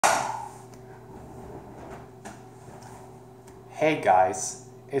Hey guys,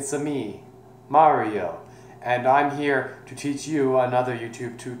 it's me, Mario, and I'm here to teach you another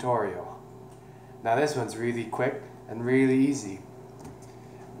YouTube tutorial. Now this one's really quick and really easy.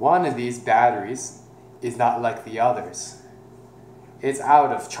 One of these batteries is not like the others. It's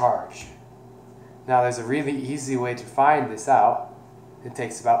out of charge. Now there's a really easy way to find this out. It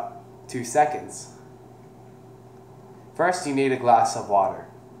takes about 2 seconds. First you need a glass of water.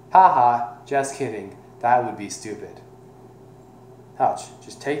 Haha, just kidding, that would be stupid. Ouch,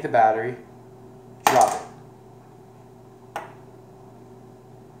 just take the battery, drop it.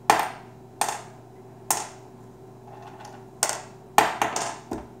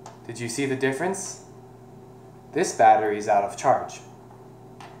 Did you see the difference? This battery is out of charge.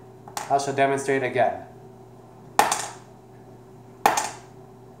 I shall demonstrate again.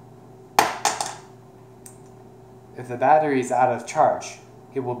 If the battery is out of charge,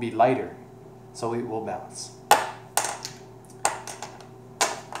 it will be lighter, so it will bounce.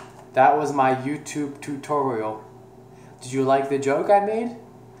 That was my YouTube tutorial. Did you like the joke I made?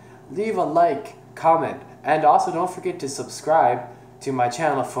 Leave a like, comment, and also don't forget to subscribe to my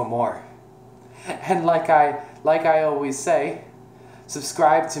channel for more. And like I always say,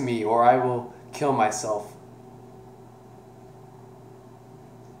 subscribe to me or I will kill myself.